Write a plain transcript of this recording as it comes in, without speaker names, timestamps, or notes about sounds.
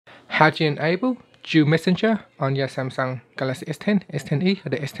how to enable Dual Messenger on your Samsung Galaxy S10, S10e, or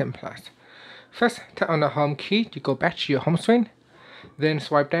the S10 Plus. First, tap on the home key to go back to your home screen. Then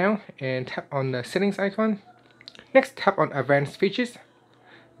swipe down and tap on the settings icon. Next, tap on advanced features.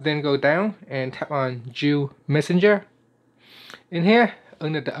 Then go down and tap on Dual Messenger. In here,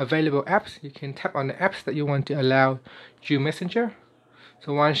 under the available apps, you can tap on the apps that you want to allow Dual Messenger.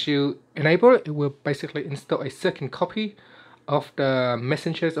 So once you enable it, it will basically install a second copy of the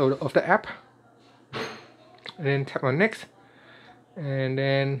messengers or of the app. And then tap on next, and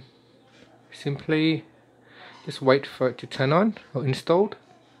then simply just wait for it to turn on or installed.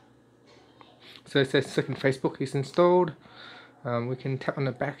 So it says second Facebook is installed. We can tap on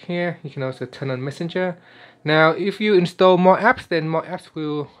the back here. You can also turn on Messenger. Now if you install more apps, then more apps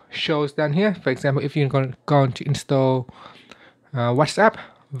will show us down here. For example, if you're going to install WhatsApp,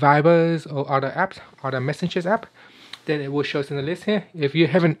 Vibers, or other apps, other messengers app, then it will show us in the list here. If you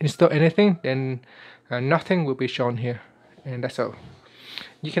haven't installed anything, then nothing will be shown here, and that's all.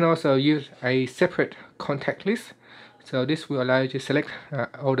 You can also use a separate contact list. So this will allow you to select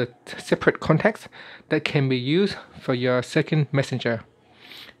all the separate contacts that can be used for your second messenger.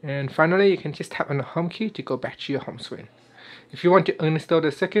 And finally, you can just tap on the home key to go back to your home screen. If you want to uninstall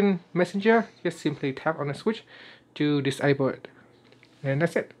the second messenger, just simply tap on the switch to disable it. And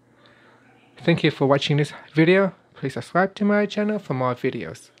that's it. Thank you for watching this video. Please subscribe to my channel for more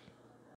videos.